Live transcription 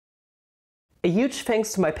A huge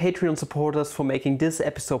thanks to my Patreon supporters for making this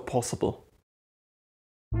episode possible.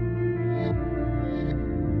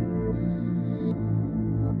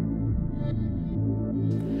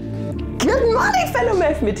 Good morning, fellow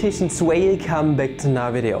mathematicians! Welcome back to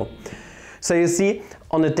another video. So you see,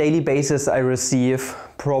 on a daily basis I receive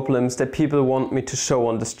problems that people want me to show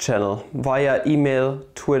on this channel via email,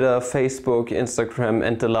 Twitter, Facebook, Instagram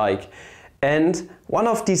and the like. And one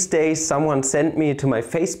of these days someone sent me to my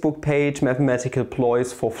Facebook page, Mathematical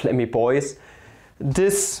Ploys for Flammy Boys,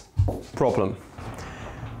 this problem.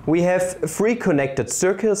 We have three connected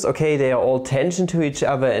circles, okay, they are all tangent to each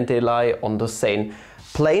other and they lie on the same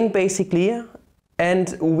plane basically.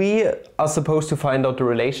 And we are supposed to find out the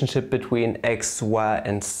relationship between x, y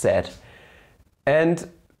and z. And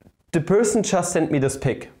the person just sent me this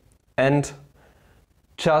pic and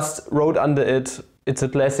just wrote under it, it's a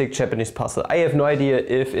classic Japanese puzzle. I have no idea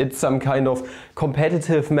if it's some kind of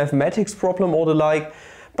competitive mathematics problem or the like,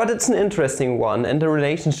 but it's an interesting one and the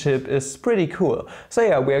relationship is pretty cool. So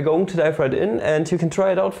yeah, we are going to dive right in and you can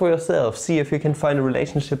try it out for yourself. See if you can find a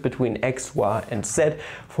relationship between x, y and z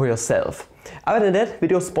for yourself. Other than that,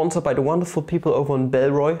 video is sponsored by the wonderful people over on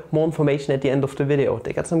Bellroy. More information at the end of the video.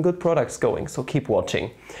 They got some good products going, so keep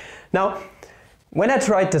watching. Now, when I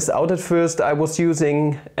tried this out at first, I was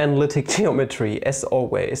using analytic geometry as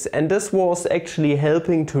always, and this was actually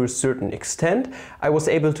helping to a certain extent. I was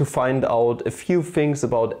able to find out a few things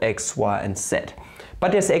about x, y and z.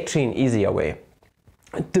 But there's actually an easier way.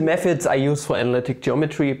 The methods I use for analytic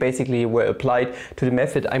geometry basically were applied to the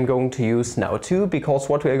method I'm going to use now too, because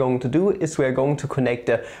what we are going to do is we are going to connect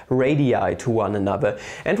the radii to one another.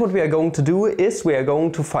 And what we are going to do is we are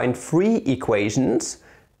going to find three equations,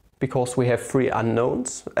 because we have three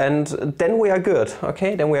unknowns, and then we are good,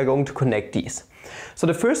 okay? Then we are going to connect these. So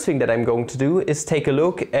the first thing that I'm going to do is take a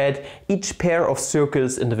look at each pair of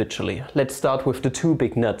circles individually. Let's start with the two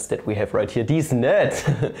big nuts that we have right here. These nuts!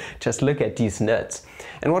 Just look at these nuts.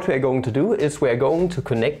 And what we are going to do is we are going to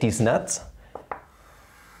connect these nuts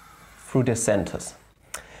through their centers.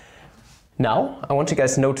 Now, I want you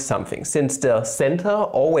guys to notice something. Since the center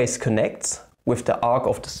always connects with the arc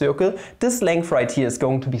of the circle, this length right here is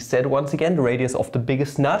going to be z once again, the radius of the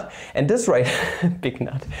biggest nut, and this right big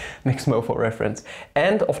nut makes more for reference,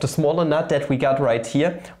 and of the smaller nut that we got right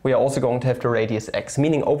here, we are also going to have the radius x,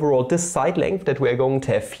 meaning overall this side length that we are going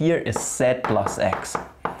to have here is z plus x.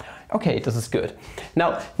 Okay, this is good.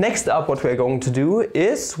 Now, next up what we are going to do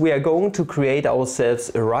is we are going to create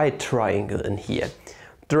ourselves a right triangle in here.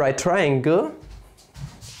 The right triangle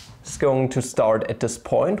is going to start at this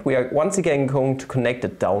point. We are once again going to connect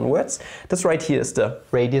it downwards. This right here is the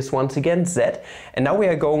radius once again, z. And now we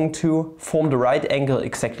are going to form the right angle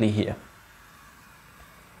exactly here.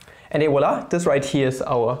 And voila, this right here is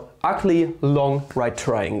our ugly long right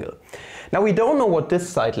triangle. Now we don't know what this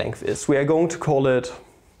side length is. We are going to call it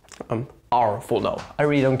r for now. I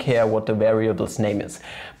really don't care what the variable's name is.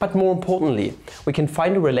 But more importantly, we can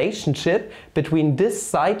find a relationship between this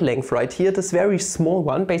side length right here, this very small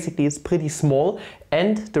one, basically it's pretty small,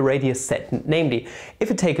 and the radius z. Namely, if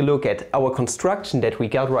you take a look at our construction that we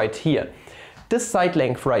got right here, this side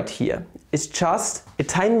length right here is just a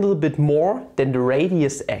tiny little bit more than the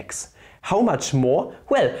radius x. How much more?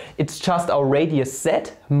 Well, it's just our radius z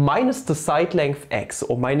minus the side length x,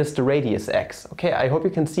 or minus the radius x. Okay, I hope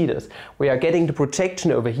you can see this. We are getting the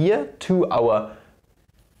projection over here to our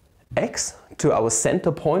x, to our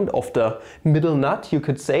center point of the middle nut, you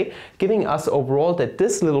could say, giving us overall that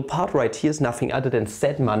this little part right here is nothing other than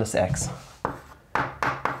z minus x.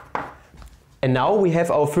 And now we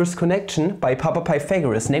have our first connection by Papa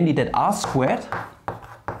Pythagoras, namely that r squared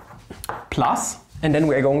plus, and then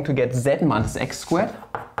we are going to get z minus x squared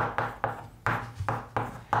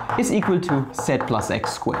is equal to z plus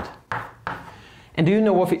x squared. And do you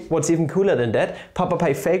know what's even cooler than that? Papa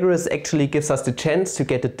Pythagoras actually gives us the chance to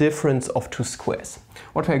get the difference of two squares.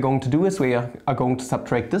 What we are going to do is we are going to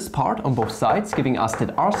subtract this part on both sides, giving us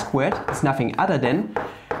that r squared is nothing other than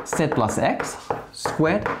z plus x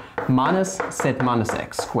squared minus z minus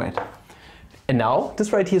x squared. And now,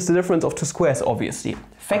 this right here is the difference of two squares, obviously.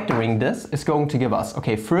 Factoring this is going to give us,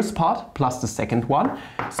 okay, first part plus the second one.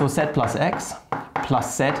 So z plus x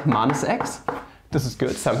plus z minus x. This is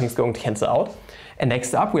good, something's going to cancel out. And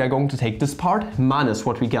next up, we are going to take this part minus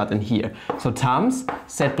what we got in here. So times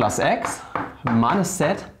z plus x minus z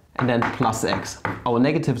and then plus x. Our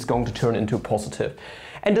negative is going to turn into a positive.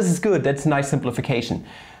 And this is good, that's a nice simplification.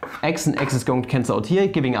 X and x is going to cancel out here,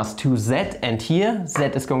 giving us 2z, and here z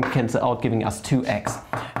is going to cancel out, giving us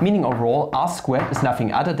 2x. Meaning overall r squared is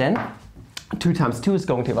nothing other than 2 times 2 is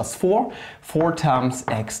going to give us 4. 4 times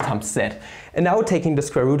x times z. And now taking the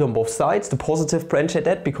square root on both sides, the positive branch at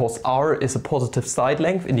that, because r is a positive side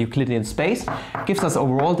length in the Euclidean space, gives us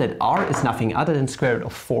overall that r is nothing other than square root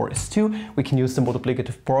of 4 is 2. We can use the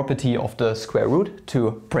multiplicative property of the square root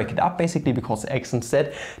to break it up, basically, because x and z,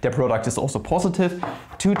 their product is also positive.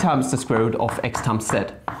 2 times the square root of x times z.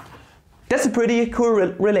 That's a pretty cool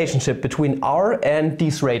relationship between r and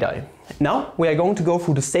these radii. Now we are going to go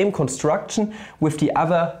through the same construction with the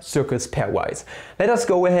other circles pairwise. Let us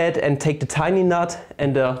go ahead and take the tiny nut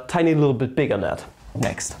and the tiny little bit bigger nut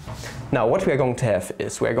next. Now what we are going to have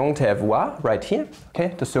is we are going to have y right here,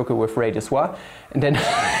 okay, the circle with radius y, and then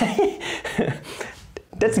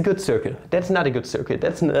that's a good circle. That's not a good circle.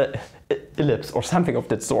 That's an ellipse or something of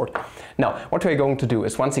that sort. Now what we are going to do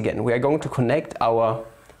is, once again, we are going to connect our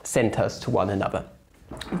centers to one another.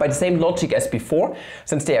 By the same logic as before,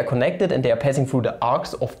 since they are connected and they are passing through the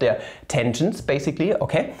arcs of their tangents, basically,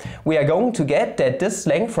 okay, we are going to get that this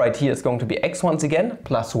length right here is going to be x once again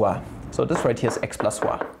plus y. So this right here is x plus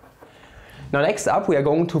y. Now next up we are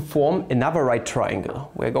going to form another right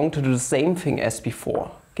triangle. We are going to do the same thing as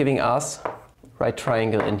before, giving us right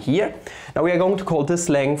triangle in here. Now we are going to call this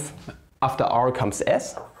length, after r comes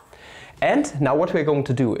s. And now what we're going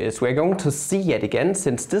to do is we're going to see yet again,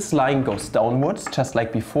 since this line goes downwards, just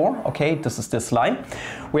like before, okay, this is this line,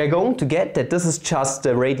 we are going to get that this is just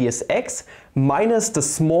the radius x minus the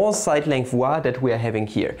small side length y that we are having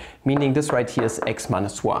here, meaning this right here is x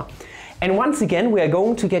minus y. And once again, we are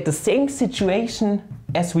going to get the same situation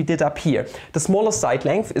as we did up here. The smaller side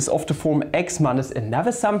length is of the form x minus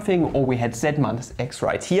another something, or we had z minus x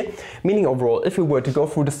right here. Meaning overall, if we were to go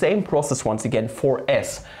through the same process once again for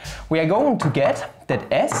s, we are going to get that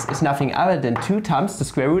s is nothing other than 2 times the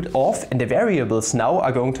square root of, and the variables now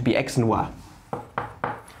are going to be x and y.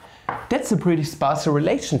 That's a pretty sparse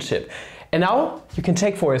relationship. And now you can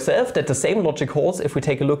check for yourself that the same logic holds if we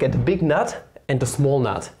take a look at the big nut and the small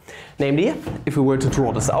nut. Namely, if we were to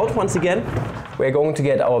draw this out once again, we're going to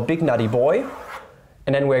get our big nutty boy,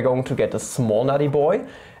 and then we're going to get the small nutty boy,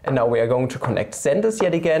 and now we are going to connect centers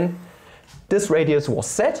yet again. This radius was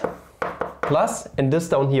z plus, and this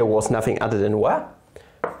down here was nothing other than y.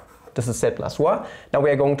 This is z plus y. Now we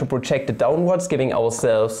are going to project it downwards, giving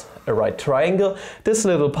ourselves a right triangle. This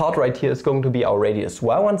little part right here is going to be our radius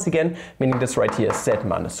y once again, meaning this right here is z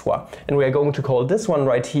minus y. And we are going to call this one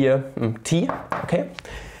right here t, okay?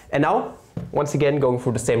 And now, once again, going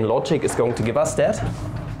through the same logic is going to give us that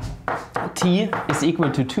t is equal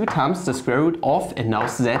to 2 times the square root of, and now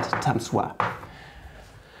z times y.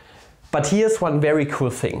 But here's one very cool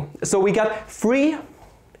thing. So we got 3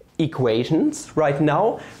 equations right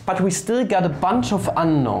now, but we still got a bunch of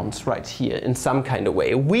unknowns right here in some kind of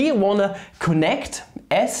way. We want to connect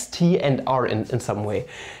s, t and r in some way,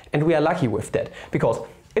 and we are lucky with that, because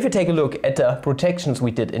if you take a look at the projections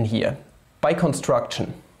we did in here by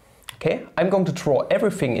construction, okay, I'm going to draw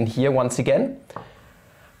everything in here once again.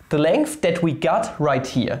 The length that we got right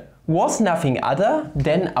here was nothing other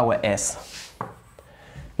than our s.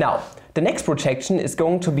 Now the next projection is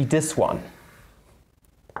going to be this one.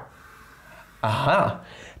 Aha!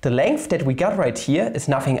 The length that we got right here is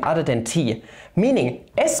nothing other than t, meaning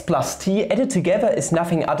s plus t added together is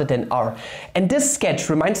nothing other than r. And this sketch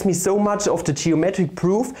reminds me so much of the geometric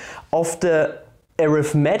proof of the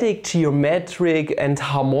arithmetic, geometric and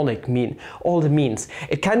harmonic mean, all the means.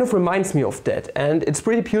 It kind of reminds me of that, and it's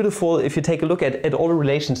pretty beautiful if you take a look at all the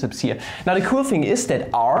relationships here. Now the cool thing is that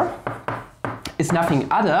r is nothing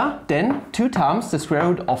other than 2 times the square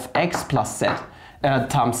root of x plus z.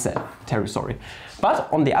 Times z, sorry. But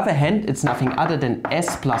on the other hand, it's nothing other than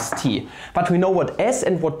s plus t. But we know what s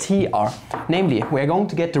and what t are. Namely, we are going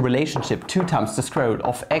to get the relationship 2 times the square root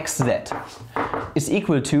of xz is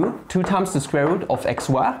equal to 2 times the square root of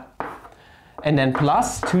xy, and then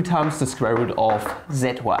plus 2 times the square root of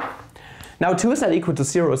zy. Now 2 is not equal to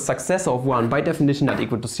 0, is successor of 1, by definition not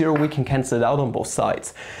equal to 0, we can cancel it out on both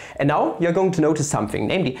sides. And now you're going to notice something,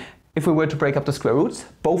 namely, if we were to break up the square roots,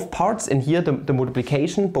 both parts in here, the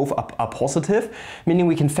multiplication, both are positive, meaning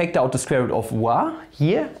we can factor out the square root of y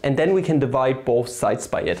here, and then we can divide both sides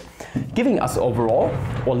by it, giving us overall,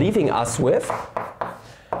 or leaving us with,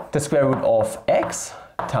 the square root of x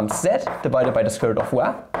times z divided by the square root of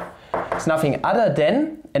y. It's nothing other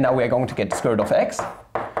than, and now we are going to get the square root of x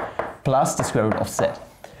plus the square root of z.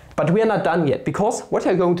 But we are not done yet, because what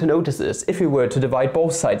you're going to notice is, if we were to divide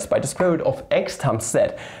both sides by the square root of x times z,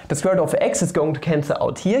 the square root of x is going to cancel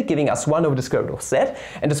out here, giving us 1 over the square root of z,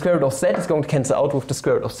 and the square root of z is going to cancel out with the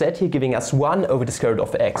square root of z here, giving us 1 over the square root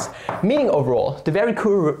of x. Meaning overall, the very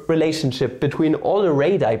cool relationship between all the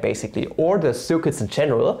radii basically, or the circuits in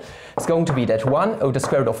general, is going to be that 1 over the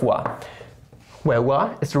square root of y, where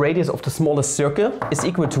y is the radius of the smallest circle, is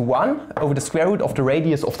equal to 1 over the square root of the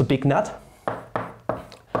radius of the big nut,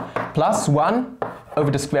 plus 1 over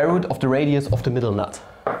the square root of the radius of the middle nut.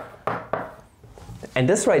 And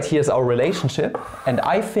this right here is our relationship, and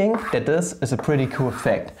I think that this is a pretty cool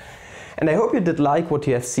fact. And I hope you did like what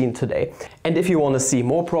you have seen today. And if you want to see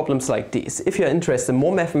more problems like these, if you're interested in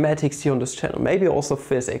more mathematics here on this channel, maybe also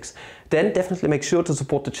physics, then definitely make sure to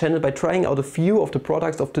support the channel by trying out a few of the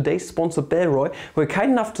products of today's sponsor Bellroy, who are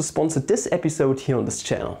kind enough to sponsor this episode here on this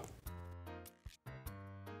channel.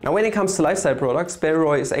 Now when it comes to lifestyle products,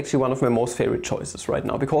 Bellroy is actually one of my most favorite choices right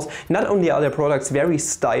now, because not only are their products very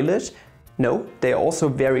stylish, no, they are also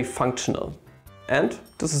very functional. And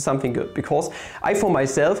this is something good, because I for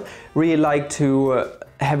myself really like to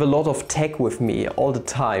have a lot of tech with me all the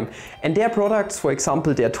time. And their products, for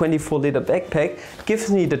example their 24-liter backpack,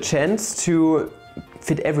 gives me the chance to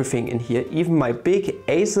fit everything in here. Even my big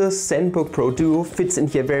Asus ZenBook Pro Duo fits in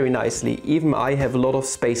here very nicely. Even I have a lot of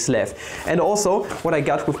space left. And also what I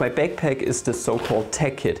got with my backpack is the so-called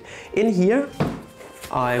tech kit. In here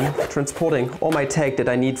I'm transporting all my tech that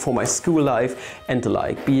I need for my school life and the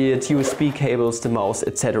like, be it USB cables, the mouse,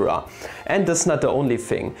 etc. And that's not the only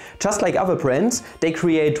thing. Just like other brands, they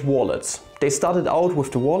create wallets. They started out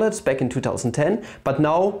with the wallets back in 2010, but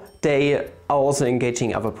now they are also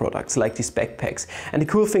engaging other products like these backpacks. And the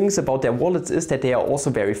cool things about their wallets is that they are also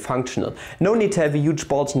very functional. No need to have a huge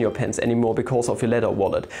bulge in your pants anymore because of your leather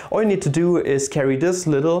wallet. All you need to do is carry this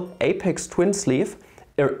little Apex twin sleeve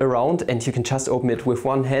around, and you can just open it with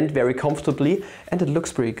one hand very comfortably, and it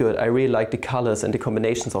looks pretty good. I really like the colors and the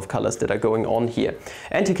combinations of colors that are going on here.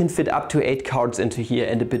 And you can fit up to 8 cards into here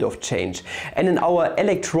and a bit of change. And in our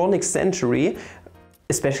electronic century,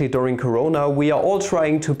 especially during Corona, we are all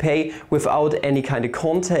trying to pay without any kind of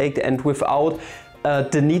contact and without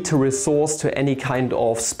the need to resource to any kind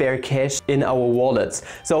of spare cash in our wallets.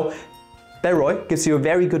 So Bellroy gives you a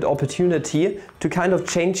very good opportunity to kind of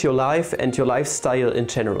change your life and your lifestyle in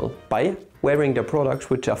general by wearing the products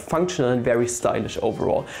which are functional and very stylish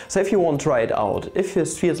overall. So if you want to try it out, if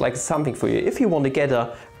this feels like something for you, if you want to get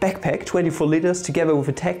a backpack 24 liters together with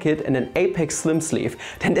a tech kit and an Apex slim sleeve,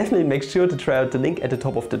 then definitely make sure to try out the link at the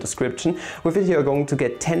top of the description. With it you're going to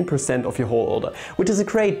get 10% of your whole order, which is a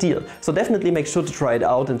great deal. So definitely make sure to try it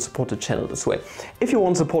out and support the channel this way. If you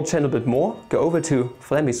want to support the channel a bit more, go over to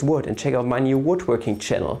Flammy's Wood and check out my new woodworking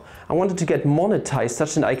channel. I wanted to get monetized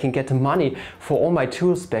such that I can get the money for all my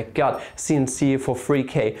tools back. God, CNC for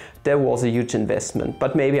 3K, that was a huge investment.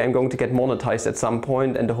 But maybe I'm going to get monetized at some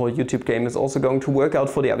point, and the whole YouTube game is also going to work out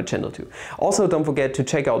for the other channel too. Also don't forget to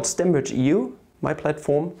check out STEMbridge EU, my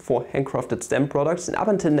platform for handcrafted STEM products. And up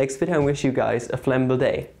until next video, I wish you guys a flammable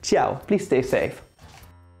day. Ciao, please stay safe.